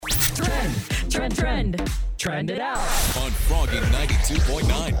Trend it out. On Froggy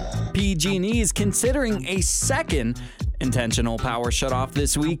 92.9. PG&E is considering a second intentional power shutoff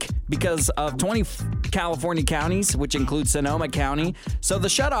this week because of 20 California counties, which includes Sonoma County. So the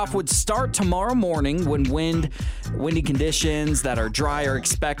shutoff would start tomorrow morning when windy conditions that are dry are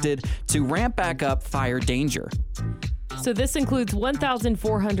expected to ramp back up fire danger. So this includes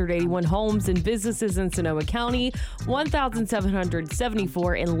 1,481 homes and businesses in Sonoma County,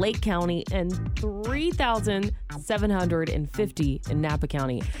 1,774 in Lake County, and 3,750 in Napa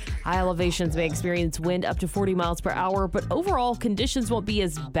County. High elevations may experience wind up to 40 miles per hour, but overall conditions won't be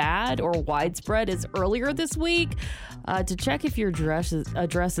as bad or widespread as earlier this week. To check if your address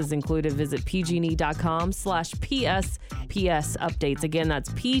is included, visit pge.com/PSPS updates. Again, that's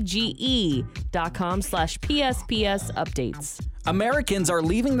pge.com/PSPS updates. Americans are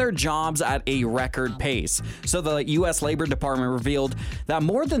leaving their jobs at a record pace. So the U.S. Labor Department revealed that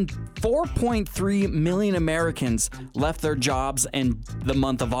more than 4.3 million Americans left their jobs in the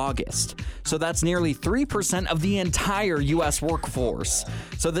month of August. So that's nearly 3% of the entire U.S. workforce.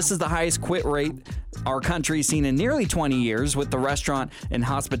 So this is the highest quit rate our country's seen in nearly 20 years, with the restaurant and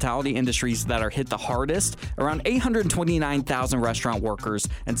hospitality industries that are hit the hardest. Around 829,000 restaurant workers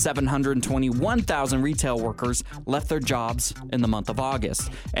and 721,000 retail workers left their jobs in the month of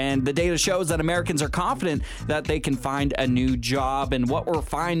August. And the data shows that Americans are confident that they can find a new job. And what we're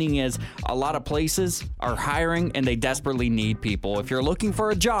finding is a lot of places are hiring and they desperately need people. If you're looking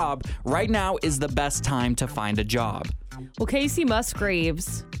for a job, right now is the best time to find a job. Well, Kacey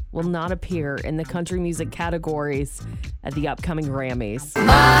Musgraves will not appear in the country music categories at the upcoming Grammys.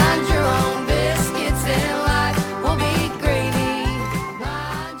 Mind your own biscuits and life will be gravy.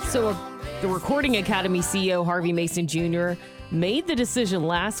 So the Recording Academy CEO, Harvey Mason Jr., made the decision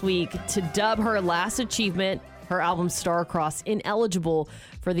last week to dub her last achievement, her album Star-Crossed, ineligible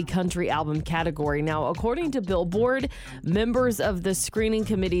for the country album category. Now, according to Billboard, members of the screening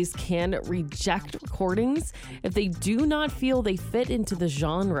committees can reject recordings if they do not feel they fit into the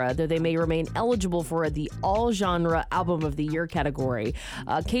genre, though they may remain eligible for the all-genre album of the year category.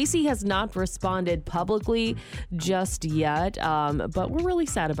 Kacey has not responded publicly just yet, but we're really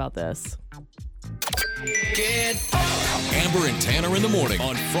sad about this. Amber and Tanner in the morning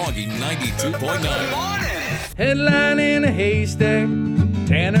on Froggy 92.9. Headline in a haystack,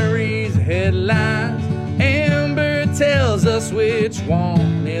 Tannery's headlines. Amber tells us which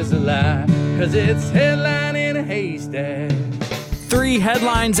one is a lie, 'cause it's headline in a haystack. 3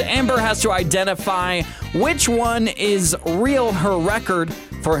 headlines. Amber has to identify which one is real. Her record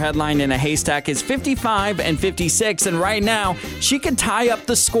for headline in a haystack is 55 and 56, and right now she could tie up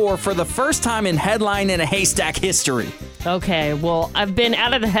the score for the first time in headline in a haystack history. Okay, well, I've been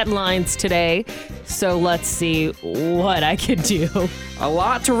out of the headlines today, so let's see what I can do. A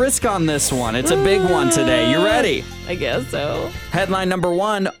lot to risk on this one. It's a big one today. You ready? I guess so. Headline number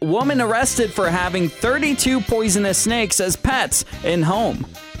 1, woman arrested for having 32 poisonous snakes as pets in home.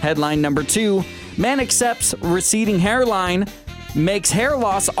 Headline number 2, man accepts receding hairline, makes hair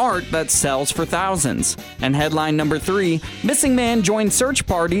loss art that sells for thousands. And headline number 3, missing man joins search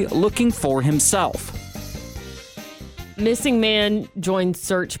party looking for himself. Missing man joins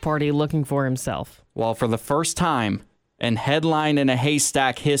search party looking for himself. Well, for the first time in headline in a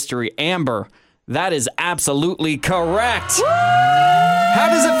haystack history, Amber, that is absolutely correct. Woo! How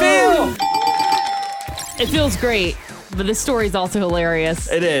does it feel? It feels great, but this story is also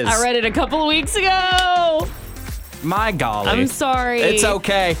hilarious. It is. I read it a couple of weeks ago. My golly. I'm sorry. It's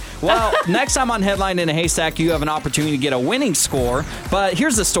okay. Well, next time on Headline in a Haystack, you have an opportunity to get a winning score. But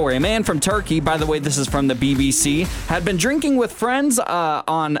here's the story. A man from Turkey, by the way, this is from the BBC, had been drinking with friends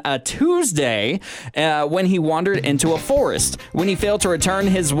on a Tuesday when he wandered into a forest. When he failed to return,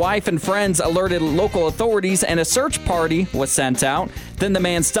 his wife and friends alerted local authorities and a search party was sent out. Then the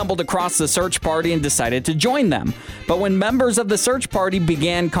man stumbled across the search party and decided to join them. But when members of the search party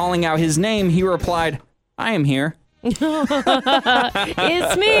began calling out his name, he replied, "I am here." It's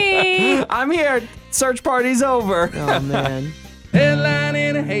me. I'm here. Search party's over. Oh, man. Headline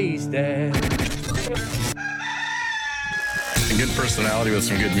in a haystack. And good personality with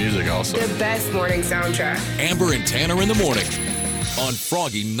some good music also. The best morning soundtrack. Amber and Tanner in the morning on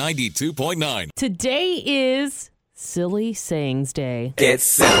Froggy 92.9. Today is Silly Sayings Day. Get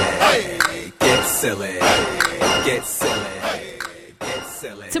silly. Hey. Get silly. Hey. Get silly.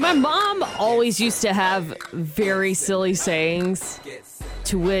 So my mom always used to have very silly sayings,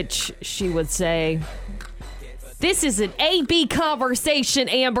 to which she would say, "This is an A-B conversation,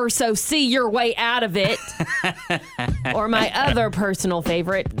 Amber, so see your way out of it." Or my other personal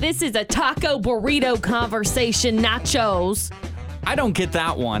favorite, "This is a taco burrito conversation, nachos." I don't get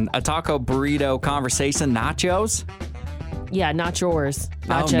that one. A taco burrito conversation, nachos? Yeah, not yours.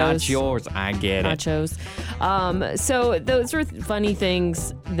 Nachos. Oh, not yours. I get it. Nachos. So those are funny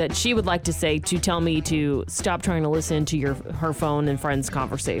things that she would like to say to tell me to stop trying to listen to her phone and friends'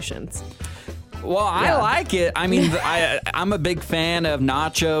 conversations. Well, I like it. I mean, I'm a big fan of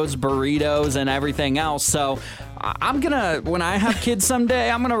nachos, burritos, and everything else. So I'm going to, when I have kids someday,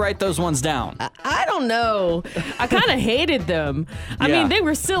 I'm going to write those ones down. I don't know. I kind of hated them. I mean, they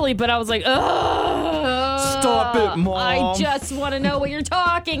were silly, but I was like, oh, stop it, Mom. I just want to know what you're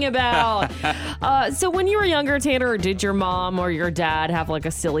talking about. So when you were younger, Tanner, did your mom or your dad have like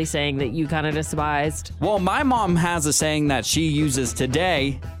a silly saying that you kind of despised? Well, my mom has a saying that she uses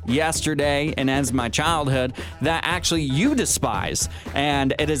today, yesterday, and as my childhood that actually you despise.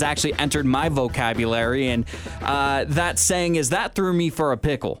 And it has actually entered my vocabulary. And that saying is, that threw me for a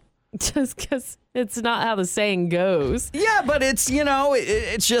pickle. Just because it's not how the saying goes. Yeah, but it's,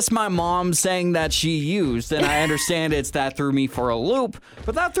 it's just my mom saying that she used, and I understand it's that threw me for a loop,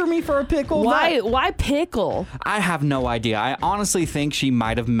 but that threw me for a pickle. Why pickle? I have no idea. I honestly think she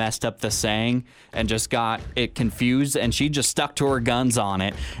might have messed up the saying and just got it confused, and she just stuck to her guns on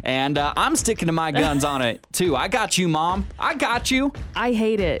it. And I'm sticking to my guns on it, too. I got you, Mom. I got you. I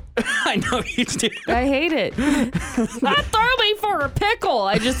hate it. I know you do. I hate it. That threw me for a pickle.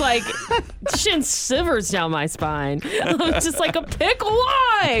 I just shivers down my spine. I'm just like, a pickle?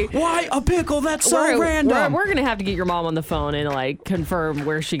 Why? Why a pickle? That's so random. We're going to have to get your mom on the phone and confirm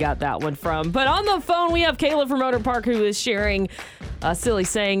where she got that one from. But on the phone, we have Kayla from Motor Park, who is sharing a silly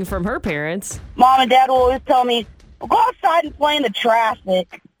saying from her parents. Mom and Dad will always tell me, go outside and play in the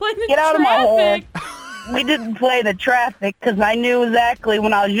traffic. Get out of my head. We didn't play the traffic because I knew exactly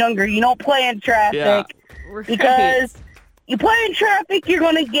when I was younger, you don't play in traffic. Yeah. Because you play in traffic, you're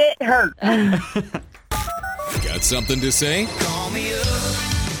going to get hurt. Got something to say? Call me up.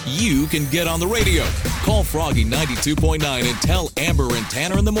 You can get on the radio. Call Froggy 92.9 and tell Amber and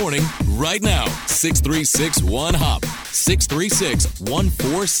Tanner in the morning right now. 636-1HOP.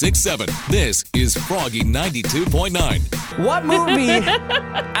 636-1467. This is Froggy 92.9. What movie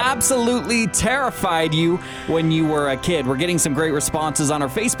absolutely terrified you when you were a kid? We're getting some great responses on our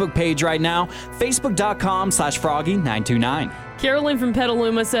Facebook page right now. Facebook.com/Froggy929. Carolyn from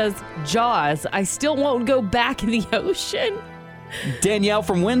Petaluma says, Jaws. I still won't go back in the ocean. Danielle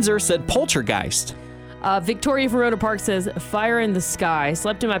from Windsor said Poltergeist. Victoria from Roda Park says, Fire in the Sky.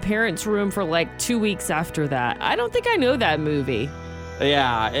 Slept in my parents' room for 2 weeks after that. I don't think I know that movie.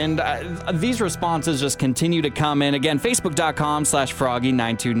 Yeah, and these responses just continue to come in. Again,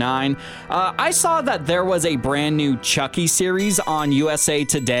 Facebook.com/Froggy929. I saw that there was a brand new Chucky series on USA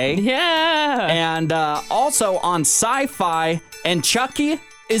Today. Yeah. And also on Sci-Fi, and Chucky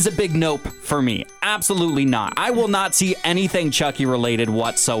is a big nope for me. Absolutely not. I will not see anything Chucky related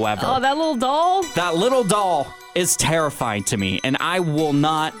whatsoever. Oh, that little doll? That little doll is terrifying to me, and I will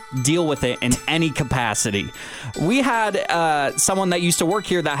not deal with it in any capacity. We had someone that used to work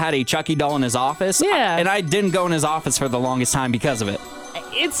here that had a Chucky doll in his office. Yeah. And I didn't go in his office for the longest time because of it.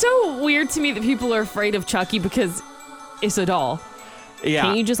 It's so weird to me that people are afraid of Chucky because it's a doll. Yeah.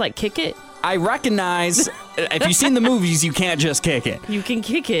 Can't you just kick it? I recognize if you've seen the movies, you can't just kick it. You can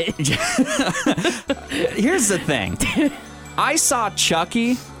kick it. Here's the thing. I saw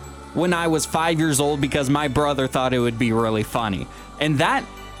Chucky when I was 5 years old because my brother thought it would be really funny. And that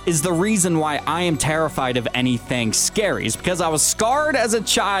is the reason why I am terrified of anything scary, is because I was scarred as a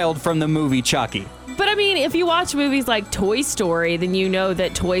child from the movie Chucky. But I mean, if you watch movies like Toy Story, then you know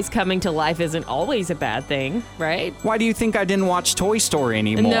that toys coming to life isn't always a bad thing, right? Why do you think I didn't watch Toy Story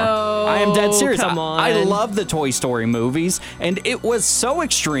anymore? No, I am dead serious. Come on. I love the Toy Story movies, and it was so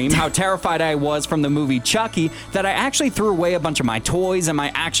extreme how terrified I was from the movie Chucky that I actually threw away a bunch of my toys and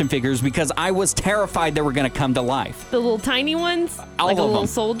my action figures because I was terrified they were going to come to life. The little tiny ones? All like of a little them.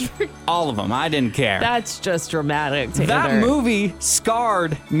 soldier? All of them. I didn't care. That's just dramatic, Taylor. That movie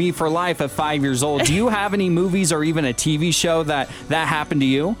scarred me for life at 5 years old. Do you have any movies or even a TV show that happened to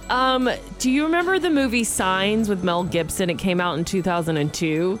you? Do you remember the movie Signs with Mel Gibson? It came out in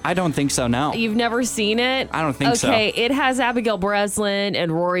 2002. I don't think so, no. You've never seen it? I don't think so. Okay, it has Abigail Breslin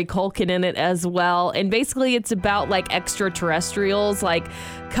and Rory Culkin in it as well. And basically it's about extraterrestrials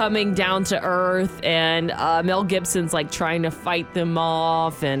coming down to Earth, and Mel Gibson's trying to fight them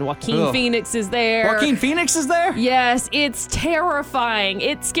off, and Joaquin Phoenix is there. Joaquin Phoenix is there? Yes, it's terrifying.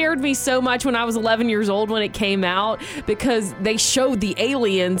 It scared me so much when I was 11 11 years old when it came out because they showed the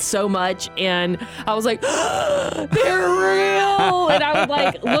aliens so much, and I was like, they're real. And I would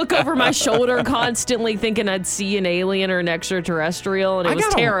like look over my shoulder constantly thinking I'd see an alien or an extraterrestrial, and it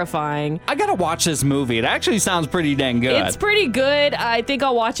was terrifying. I gotta watch this movie. It actually sounds pretty dang good. It's pretty good. I think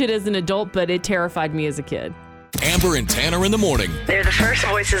I'll watch it as an adult, but it terrified me as a kid. Amber and Tanner in the morning. They're the first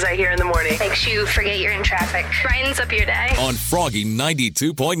voices I hear in the morning. Makes you forget you're in traffic. Brightens up your day. On Froggy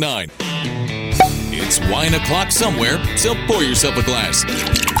 92.9. It's wine o'clock somewhere, so pour yourself a glass.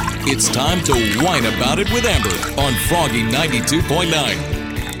 It's time to whine about it with Amber on Froggy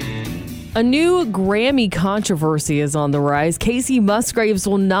 92.9. A new Grammy controversy is on the rise. Kacey Musgraves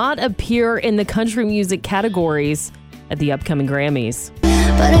will not appear in the country music categories at the upcoming Grammys.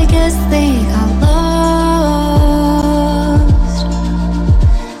 But I guess they got lost.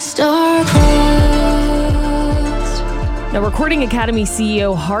 Star-crossed. Now, Recording Academy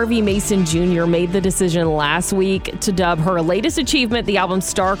CEO Harvey Mason Jr. made the decision last week to dub her latest achievement, the album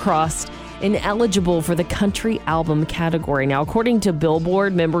Star-Crossed, ineligible for the country album category. Now, according to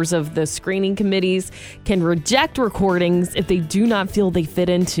Billboard, members of the screening committees can reject recordings if they do not feel they fit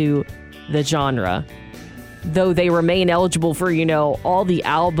into the genre, though they remain eligible for, all the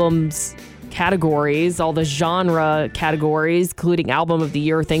albums categories, all the genre categories, including album of the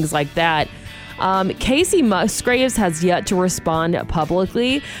year, things like that. Kacey Musgraves has yet to respond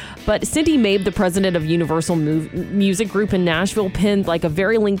publicly, but Cindy Mabe, the president of Universal Music Group in Nashville, penned a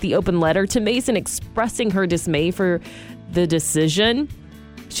very lengthy open letter to Mason expressing her dismay for the decision.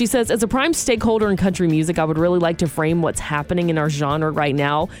 She says, as a prime stakeholder in country music, I would really like to frame what's happening in our genre right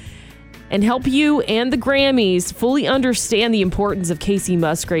now and help you and the Grammys fully understand the importance of Kacey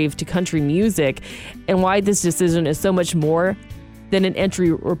Musgraves to country music and why this decision is so much more than an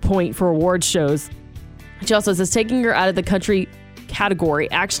entry point for award shows. She also says taking her out of the country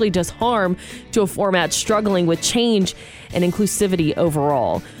category actually does harm to a format struggling with change and inclusivity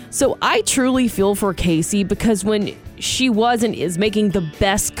overall. So I truly feel for Kacey, because when she was and is making the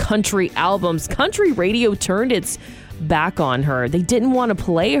best country albums, country radio turned its back on her. They didn't want to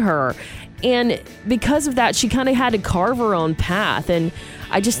play her. And because of that, she kind of had to carve her own path. And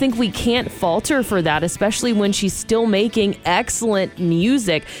I just think we can't fault her for that, especially when she's still making excellent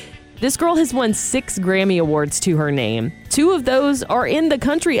music. This girl has won 6 Grammy Awards to her name. 2 of those are in the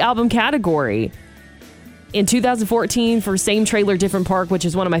country album category. In 2014 for Same Trailer, Different Park, which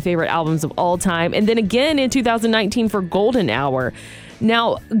is one of my favorite albums of all time. And then again in 2019 for Golden Hour.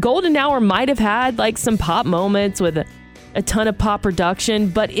 Now, Golden Hour might have had some pop moments with a ton of pop production,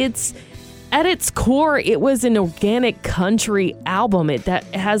 but at its core, it was an organic country album. That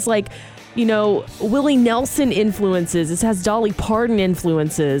has Willie Nelson influences. It has Dolly Parton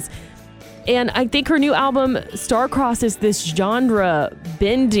influences. And I think her new album, Star-Crossed, is this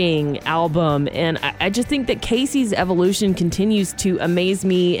genre-bending album. And I just think that Kacey's evolution continues to amaze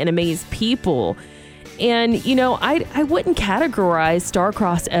me and amaze people. And, I wouldn't categorize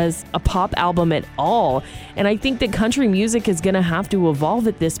Star-Crossed as a pop album at all. And I think that country music is going to have to evolve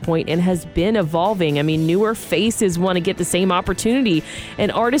at this point and has been evolving. I mean, newer faces want to get the same opportunity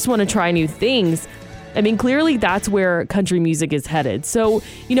and artists want to try new things. I mean, clearly that's where country music is headed. So,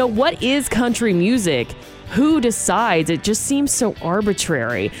 what is country music? Who decides? It just seems so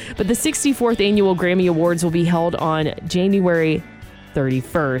arbitrary. But the 64th Annual Grammy Awards will be held on January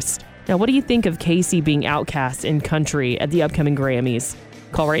 31st. Now, what do you think of Kacey being outcast in country at the upcoming Grammys?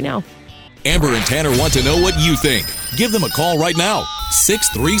 Call right now. Amber and Tanner want to know what you think. Give them a call right now.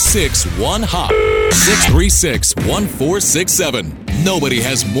 636-1HOP. 636-1467. Nobody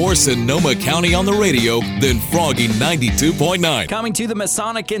has more Sonoma County on the radio than Froggy 92.9. Coming to the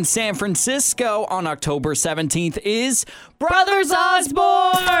Masonic in San Francisco on October 17th is Brothers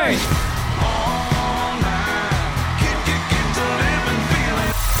Osborne.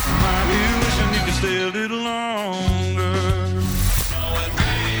 Stay a little longer.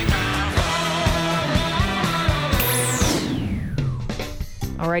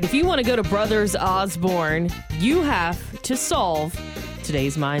 All right, if you want to go to Brothers Osborne, you have to solve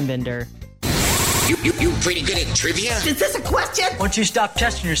today's Mindbender. You pretty good at trivia? Is this a question? Once you stop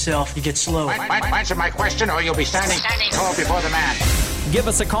testing yourself, you get slow. Answer my question or you'll be standing tall before the man. Give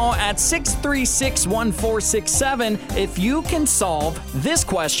us a call at 636-1467 if you can solve this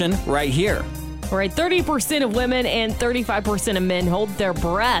question right here. All right, 30% of women and 35% of men hold their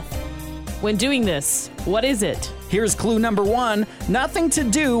breath when doing this. What is it? Here's clue number 1. Nothing to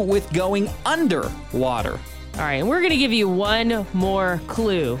do with going underwater. All right, and we're going to give you one more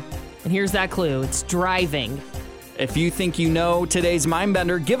clue. And here's that clue. It's driving. If you think you know today's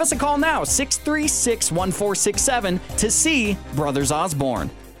Mindbender, give us a call now, 636-1467, to see Brothers Osborne.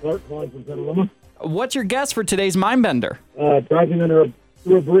 What's your guess for today's mind bender? Driving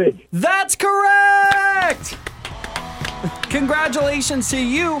through a bridge. That's correct! Congratulations to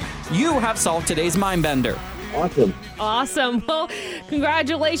you. You have solved today's mind bender. Awesome. Well,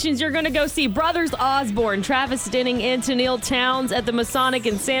 congratulations. You're going to go see Brothers Osborne, Travis Denning, and Tennille Towns at the Masonic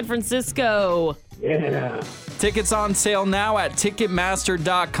in San Francisco. Yeah. Tickets on sale now at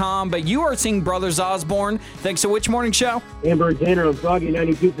Ticketmaster.com. But you are seeing Brothers Osborne thanks to which morning show? Amber and Tanner on Froggy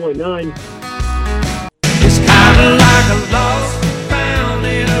 92.9. It's kind of like a lost found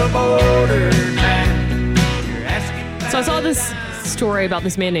in a border town. So I saw this story about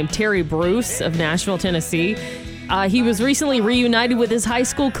this man named Terry Bruce of Nashville, Tennessee. He was recently reunited with his high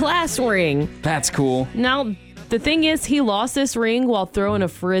school class ring. That's cool. Now, the thing is, he lost this ring while throwing a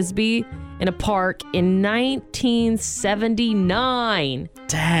Frisbee in a park in 1979.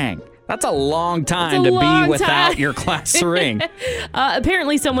 Dang. That's a long time to be without your class ring.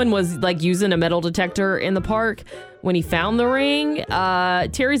 Apparently, someone was using a metal detector in the park when he found the ring.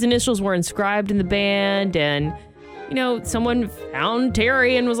 Terry's initials were inscribed in the band, and someone found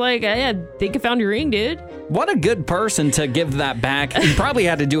Terry and was like, hey, I think I found your ring, dude. What a good person to give that back. You probably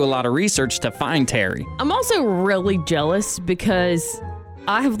had to do a lot of research to find Terry. I'm also really jealous because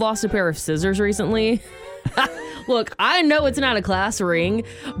I have lost a pair of scissors recently. Look, I know it's not a class ring,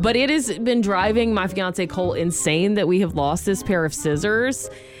 but it has been driving my fiance Cole insane that we have lost this pair of scissors.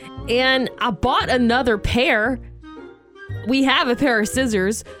 And I bought another pair. We have a pair of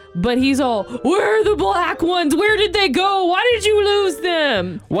scissors, but he's all, where are the black ones? Where did they go? Why did you lose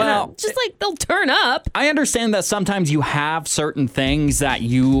them? Well, just they'll turn up. I understand that sometimes you have certain things that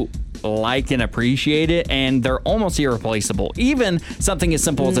you like and appreciate it, and they're almost irreplaceable. Even something as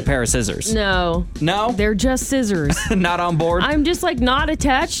simple as a pair of scissors. No. They're just scissors. Not on board? I'm just not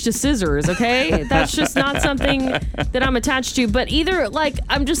attached to scissors, okay? That's just not something that I'm attached to. But either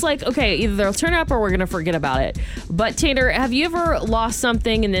I'm just okay, either they'll turn up or we're gonna forget about it. But Tanner, have you ever lost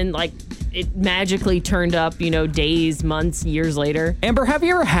something and then it magically turned up, days, months, years later? Amber, have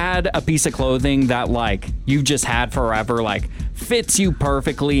you ever had a piece of clothing that you've just had forever, fits you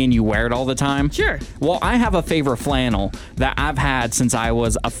perfectly and you wear it all the time? Sure. Well, I have a favorite flannel that I've had since I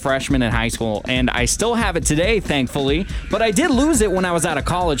was a freshman in high school, and I still have it today, thankfully, but I did lose it when I was at a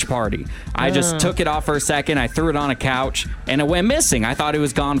college party. I just took it off for a second, I threw it on a couch, and it went missing. I thought it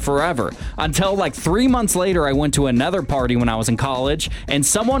was gone forever. Until 3 months later, I went to another party when I was in college, and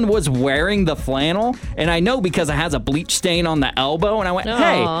someone was wearing the flannel, and I know because it has a bleach stain on the elbow, and I went,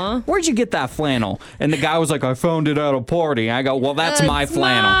 hey, where'd you get that flannel? And the guy was like, I found it at a party. I go, well, that's my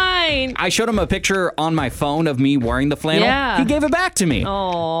flannel. Mine. I showed him a picture on my phone of me wearing the flannel. Yeah. He gave it back to me.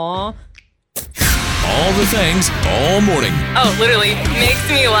 Aww. All the things, all morning. Oh, literally makes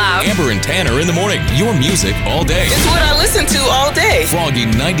me laugh. Amber and Tanner in the morning. Your music all day. It's what I listen to all day. Froggy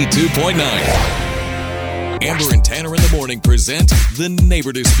 92.9. Amber and Tanner in the morning present The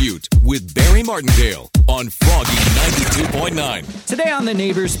Neighbor Dispute with Barry Martindale on Froggy 92.9. Today on The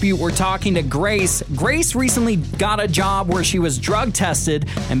Neighbor Dispute, we're talking to Grace. Grace recently got a job where she was drug tested,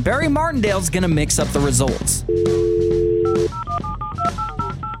 and Barry Martindale's going to mix up the results.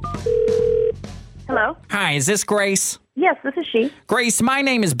 Hello? Hi, is this Grace? Yes, this is she. Grace, my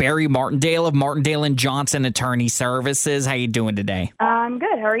name is Barry Martindale of Martindale & Johnson Attorney Services. How you doing today? I'm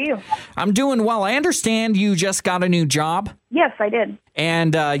good. How are you? I'm doing well. I understand you just got a new job. Yes, I did.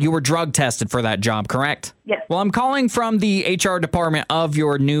 And you were drug tested for that job, correct? Yes. Well, I'm calling from the HR department of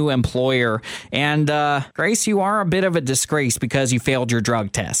your new employer. And Grace, you are a bit of a disgrace because you failed your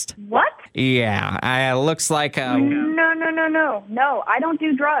drug test. What? Yeah, it looks like... No, I don't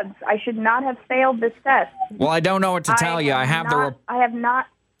do drugs. I should not have failed this test. Well, I don't know what to tell you. I have not.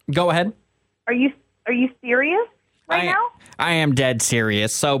 Go ahead. Are you serious now? I am dead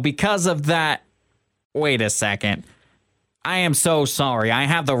serious. So because of that... Wait a second. I am so sorry. I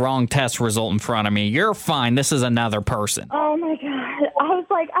have the wrong test result in front of me. You're fine. This is another person. Oh, my God. I was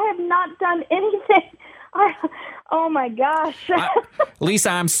like, I have not done anything. Oh, my gosh. Lisa,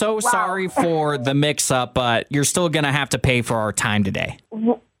 I'm so sorry for the mix-up, but you're still going to have to pay for our time today.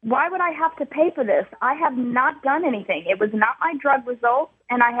 Why would I have to pay for this? I have not done anything. It was not my drug results,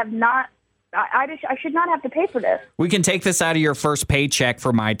 and I have not... I should not have to pay for this. We can take this out of your first paycheck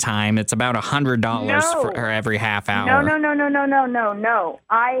for my time. It's about $100 for every half hour. No.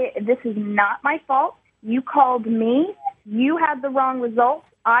 This is not my fault. You called me. You had the wrong results.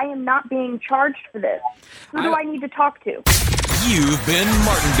 I am not being charged for this. Who do I need to talk to? You've been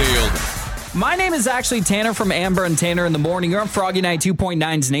Martindale. My name is actually Tanner from Amber and Tanner in the Morning. You're on Froggy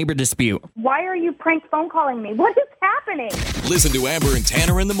 92.9's Neighbor Dispute. Why are you prank phone calling me? What is happening? Listen to Amber and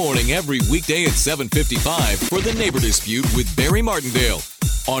Tanner in the morning every weekday at 7:55 for The Neighbor Dispute with Barry Martindale.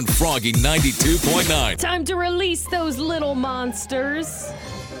 on Froggy 92.9. Time to release those little monsters.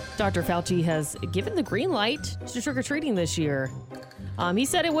 Dr. Fauci has given the green light to trick-or-treating this year. He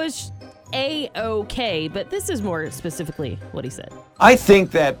said it was A-OK, but this is more specifically what he said. I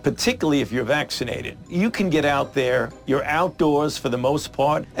think that particularly if you're vaccinated, you can get out there, you're outdoors for the most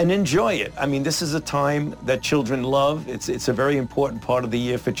part, and enjoy it. I mean, this is a time that children love. It's a very important part of the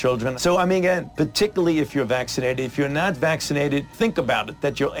year for children. So, I mean, again, particularly if you're vaccinated. If you're not vaccinated, think about it,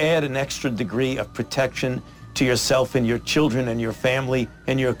 that you'll add an extra degree of protection to yourself and your children and your family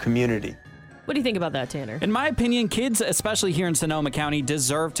and your community. What do you think about that, Tanner? In my opinion, kids, especially here in Sonoma County,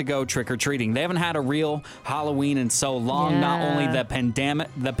 deserve to go trick-or-treating. They haven't had a real Halloween in so long. Not only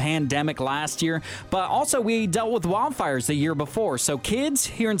the pandemic last year, but also we dealt with wildfires the year before. So kids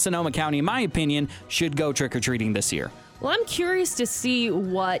here in Sonoma County, in my opinion, should go trick-or-treating this year. Well, I'm curious to see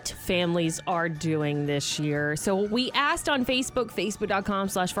what families are doing this year. So we asked on Facebook,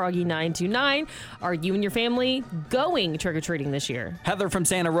 facebook.com/Froggy929, are you and your family going trick-or-treating this year? Heather from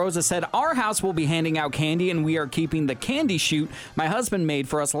Santa Rosa said, our house will be handing out candy, and we are keeping the candy chute my husband made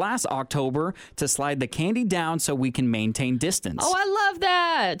for us last October to slide the candy down so we can maintain distance. Oh, I love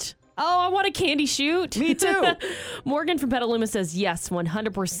that. Oh, I want a candy chute. Me too. Morgan from Petaluma says, yes,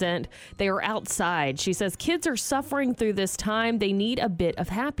 100%. They are outside. She says, kids are suffering through this time. They need a bit of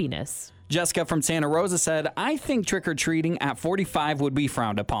happiness. Jessica from Santa Rosa said, I think trick-or-treating at 45 would be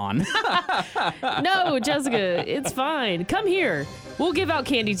frowned upon. No, Jessica, it's fine. Come here. We'll give out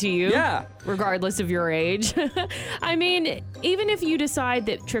candy to you. Yeah. Regardless of your age. I mean, even if you decide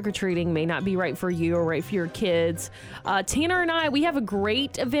that trick-or-treating may not be right for you or right for your kids, Tanner and I, we have a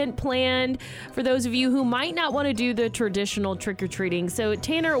great event planned for those of you who might not want to do the traditional trick-or-treating. So,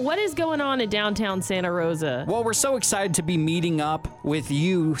 Tanner, what is going on in downtown Santa Rosa? Well, we're so excited to be meeting up with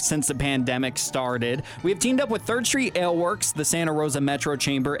you since the pandemic started. We have teamed up with 3rd Street Ale Works, the Santa Rosa Metro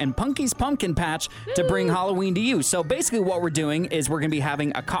Chamber, and Punky's Pumpkin Patch to bring Halloween to you. So basically what we're doing is we're going to be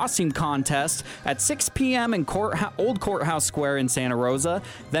having a costume contest at 6 p.m. in Old Courthouse Square in Santa Rosa.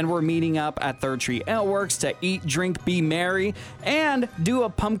 Then we're meeting up at 3rd Street Ale Works to eat, drink, be merry, and do a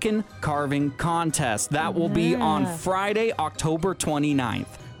pumpkin carving contest. That will be on Friday, October 29th.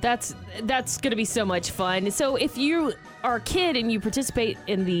 That's going to be so much fun. So if you are a kid and you participate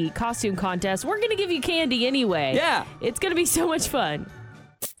in the costume contest, we're going to give you candy anyway. Yeah. It's going to be so much fun.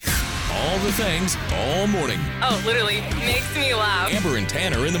 All the things, all morning. Oh, literally makes me laugh. Amber and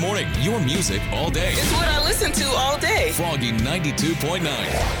Tanner in the morning. Your music all day. It's what I listen to all day. Froggy 92.9.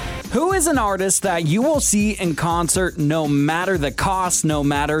 Who is an artist that you will see in concert no matter the cost, no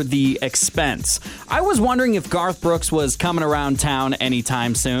matter the expense? I was wondering if Garth Brooks was coming around town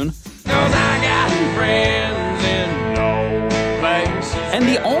anytime soon. 'Cause I got friends in no place. And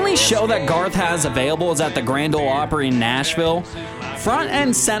the only show that Garth has available is at the Grand Ole Opry in Nashville. Front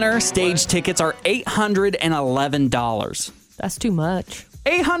and center stage tickets are $811. That's too much.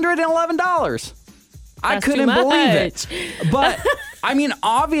 $811. I couldn't believe it. But, I mean,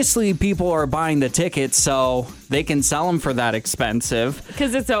 obviously people are buying the tickets so they can sell them for that expensive.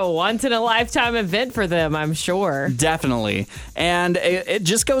 Because it's a once-in-a-lifetime event for them, I'm sure. Definitely. And it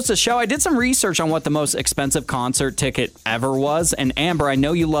just goes to show, I did some research on what the most expensive concert ticket ever was. And Amber, I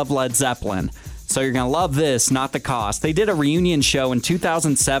know you love Led Zeppelin. So you're going to love this, not the cost. They did a reunion show in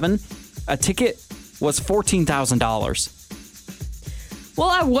 2007. A ticket was $14,000. Well,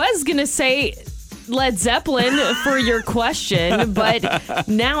 I was going to say Led Zeppelin for your question, but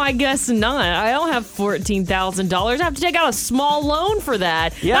now I guess not. I don't have $14,000. I have to take out a small loan for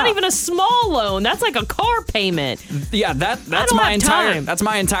that. Yeah. Not even a small loan. That's like a car payment. Yeah, that's my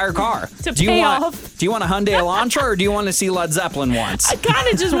entire car. To pay off. Do you want a Hyundai Elantra or do you want to see Led Zeppelin once? I kind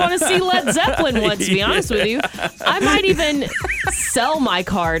of just want to see Led Zeppelin once, to be honest with you. I might even sell my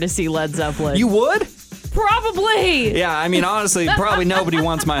car to see Led Zeppelin. You would? Probably. Yeah, I mean, honestly, probably nobody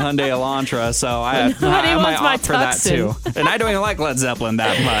wants my Hyundai Elantra, so I might opt for that too. And I don't even like Led Zeppelin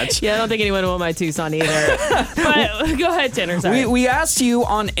that much. Yeah, I don't think anyone will want my Tucson either. But go ahead, Tanner. Sorry. We asked you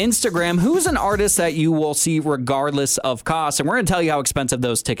on Instagram, who's an artist that you will see regardless of cost? And we're going to tell you how expensive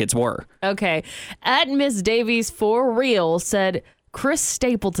those tickets were. Okay. At Miss Davies for real said Chris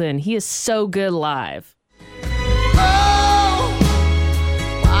Stapleton. He is so good live.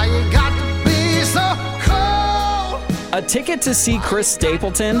 A ticket to see Chris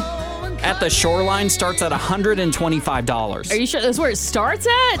Stapleton at the Shoreline starts at $125. Are you sure that's where it starts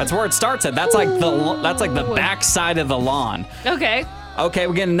at? That's where it starts at. That's like the back side of the lawn. Okay. Okay,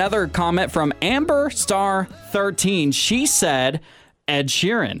 we get another comment from Amber Star 13. She said Ed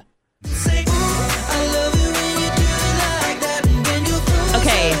Sheeran.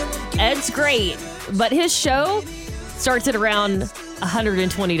 Okay, Ed's great, but his show starts at around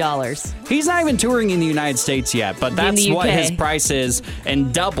 $120. He's not even touring in the United States yet, but that's what his price is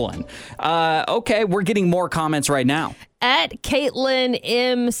in Dublin. Okay, we're getting more comments right now. At Caitlin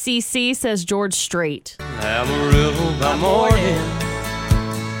MCC says George Strait. Amarillo by morning.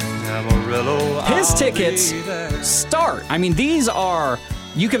 Amarillo. His tickets start. I mean, these are...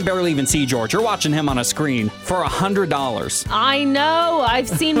 You can barely even see George. You're watching him on a screen for $100. I know. I've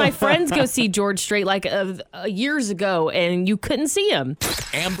seen my friends go see George Strait like years ago, and you couldn't see him.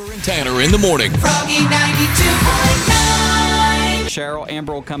 Amber and Tanner in the morning. Froggy 92.9. Cheryl,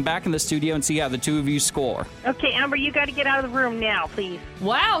 Amber will come back in the studio and see how the two of you score. Okay, Amber, you got to get out of the room now, please.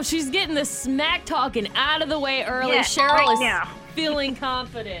 Wow, she's getting the smack talking out of the way early. Yes, Cheryl right is now. feeling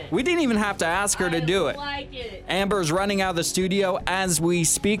confident. We didn't even have to ask her to do it. Like it. Amber's running out of the studio as we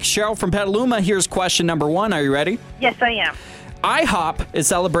speak. Cheryl from Petaluma, here's question number 1. Are you ready? Yes, I am. IHOP is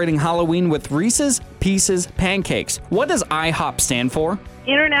celebrating Halloween with Reese's Pieces pancakes. What does IHOP stand for?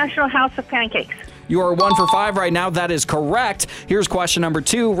 International House of Pancakes. You are 1 for 5 right now. That is correct. Here's question number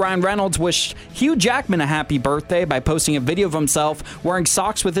 2. Ryan Reynolds wished Hugh Jackman a happy birthday by posting a video of himself wearing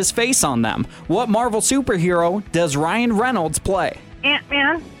socks with his face on them. What Marvel superhero does Ryan Reynolds play?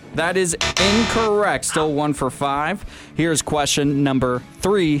 Ant-Man. That is incorrect. Still 1 for 5. Here's question number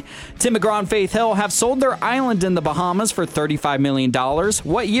 3. Tim McGraw and Faith Hill have sold their island in the Bahamas for $35 million.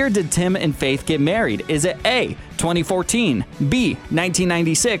 What year did Tim and Faith get married? Is it A, 2014, B,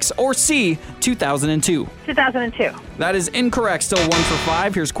 1996, or C, 2002? 2002. That is incorrect. Still 1 for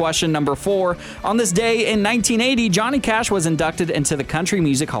 5. Here's question number 4. On this day in 1980, Johnny Cash was inducted into the Country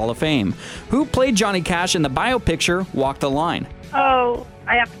Music Hall of Fame. Who played Johnny Cash in the biopicture Walk the Line? Oh,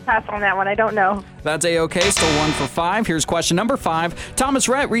 I have to pass on that one. I don't know. That's A-okay. Still 1 for 5. Here's question number 5. Thomas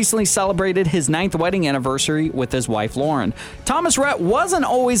Rhett recently celebrated his 9th wedding anniversary with his wife, Lauren. Thomas Rhett wasn't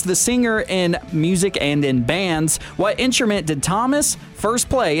always the singer in music and in bands. What instrument did Thomas first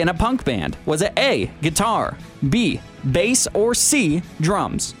play in a punk band? Was it A, guitar, B, bass, or C,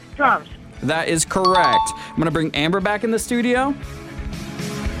 drums? Drums. That is correct. I'm going to bring Amber back in the studio.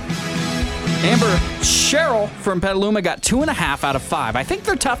 Amber, Cheryl from Petaluma got 2.5 out of 5. I think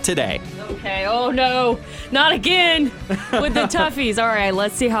they're tough today. Okay, oh no, not again with the toughies. All right,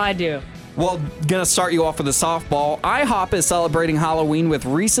 let's see how I do. Well, gonna start you off with a softball. IHOP is celebrating Halloween with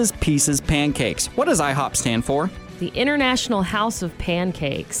Reese's Pieces pancakes. What does IHOP stand for? The International House of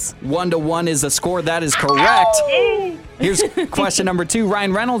Pancakes. 1-1 is the score. That is correct. Here's question number 2.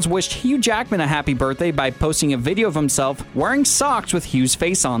 Ryan Reynolds wished Hugh Jackman a happy birthday by posting a video of himself wearing socks with Hugh's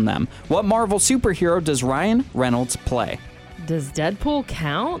face on them. What Marvel superhero does Ryan Reynolds play? Does Deadpool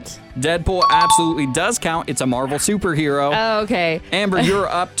count? Deadpool absolutely does count. It's a Marvel superhero. Oh, okay. Amber, you're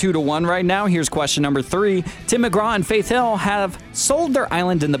up 2-1 right now. Here's question number 3. Tim McGraw and Faith Hill have sold their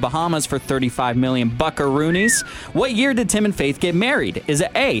island in the Bahamas for $35 million buckaroonies. What year did Tim and Faith get married? Is it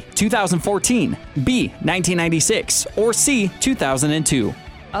A, 2014, B, 1996, or C, 2002?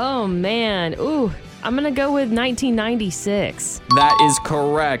 Oh, man. Ooh, I'm going to go with 1996. That is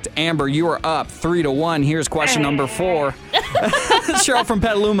correct. Amber, you are up 3-1. Here's question number 4. Cheryl from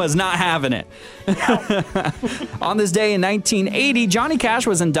Petaluma is not having it. On this day in 1980, Johnny Cash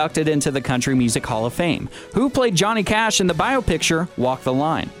was inducted into the Country Music Hall of Fame. Who played Johnny Cash in the biopicture Walk the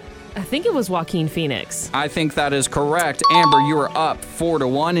Line? I think it was Joaquin Phoenix. I think that is correct. Amber, you are up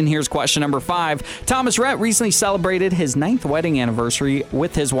 4-1. And here's question number 5. Thomas Rhett recently celebrated his 9th wedding anniversary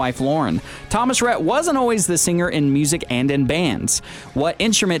with his wife, Lauren. Thomas Rhett wasn't always the singer in music and in bands. What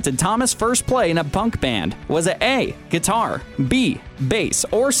instrument did Thomas first play in a punk band? Was it A, guitar, B, bass,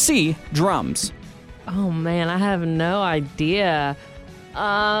 or C, drums? Oh, man, I have no idea.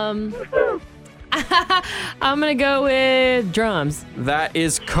 I'm going to go with drums. That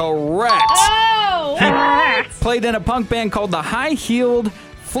is correct. Oh! He played in a punk band called the High Heeled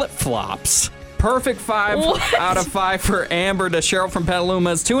Flip Flops. Perfect 5 out of 5 for Amber to Cheryl from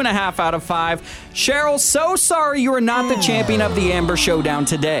Petaluma's 2.5 out of 5. Cheryl, so sorry you are not the champion of the Amber Showdown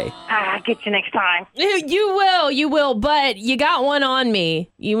today. I'll get you next time. You will, but you got one on me.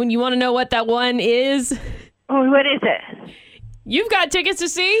 You want to know what that one is? Oh, what is it? You've got tickets to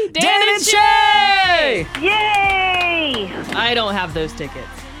see Dan and Shay! Yay! I don't have those tickets.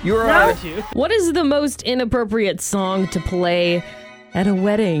 You're right. What is the most inappropriate song to play at a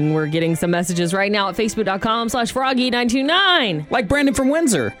wedding? We're getting some messages right now at facebook.com/froggy929. Like Brandon from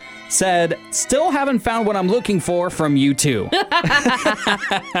Windsor said, still haven't found what I'm looking for from you two.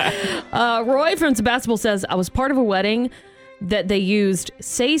 Roy from Sebastopol says, I was part of a wedding that they used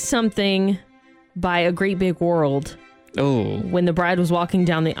Say Something by A Great Big World. Oh. When the bride was walking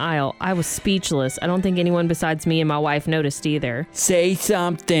down the aisle, I was speechless. I don't think anyone besides me and my wife noticed either. Say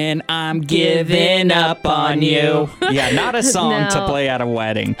something, I'm giving up on you. Yeah, not a song to play at a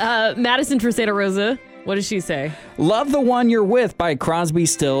wedding. Madison for Santa Rosa. What does she say? Love the One You're With by Crosby,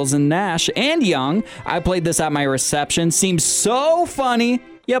 Stills, and Nash and Young. I played this at my reception. Seems so funny.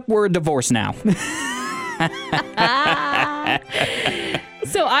 Yep, we're divorced now.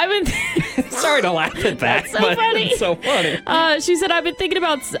 So I've been... Sorry to laugh at that. That's so funny. It's so funny. She said, I've been thinking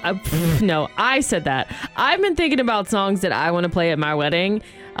about... no, I said that. I've been thinking about songs that I want to play at my wedding.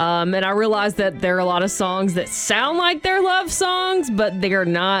 And I realized that there are a lot of songs that sound like they're love songs, but they're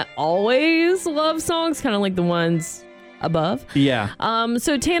not always love songs, kind of like the ones above. Yeah.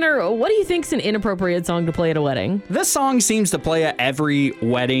 So Tanner, what do you think's an inappropriate song to play at a wedding? This song seems to play at every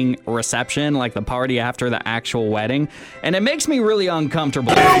wedding reception, like the party after the actual wedding, and it makes me really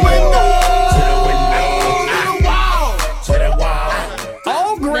uncomfortable.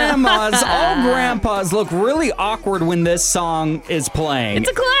 All grandpas look really awkward when this song is playing.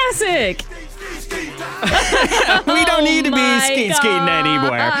 It's a classic. We don't need to be skating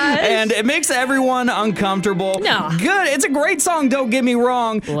anywhere. And it makes everyone uncomfortable. No. Good. It's a great song, don't get me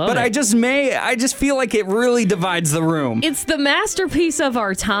wrong. Love but it. I just feel like it really divides the room. It's the masterpiece of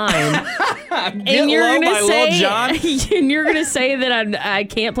our time. Get Low by Lil Jon. And you're gonna say that I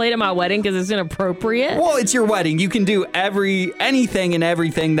can't play it at my wedding because it's inappropriate? Well, it's your wedding. You can do anything and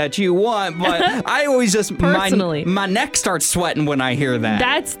everything that you want, but I always just personally, my neck starts sweating when I hear that.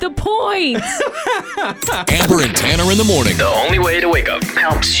 That's the point. Amber and Tanner in the morning. The only way to wake up.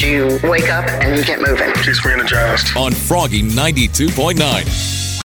 Helps you wake up and get moving. She's re-energized. On Froggy 92.9.